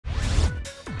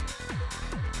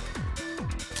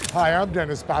Hi, I'm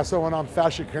Dennis Basso, and I'm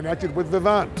fashion connected with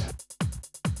Vivant.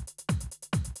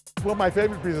 Well, my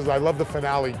favorite piece is I love the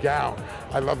finale gown.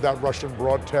 I love that Russian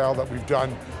broadtail that we've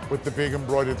done with the big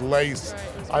embroidered lace.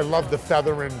 I love the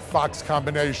feather and fox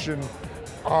combination.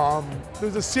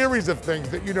 There's a series of things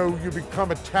that, you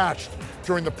become attached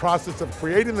during the process of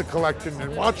creating the collection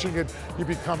and watching it. You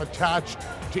become attached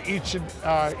to each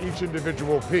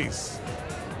individual piece.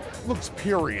 Looks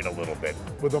period a little bit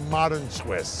with a modern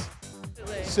twist.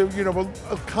 So,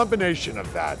 a combination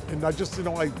of that. And I just,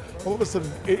 all of a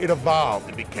sudden it evolved.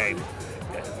 It became,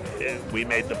 we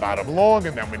made the bottom long,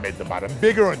 and then we made the bottom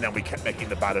bigger, and then we kept making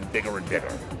the bottom bigger and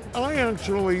bigger. I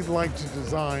actually like to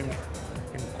design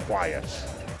in quiet,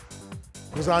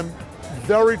 because I'm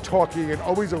very talky and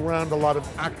always around a lot of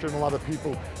action, a lot of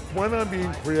people. When I'm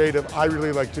being creative, I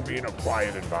really like to be in a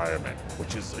quiet environment,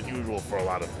 which is unusual for a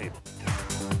lot of people.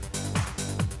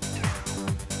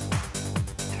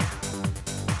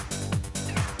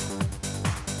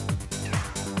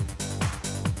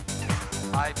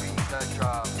 I beat the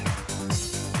drum.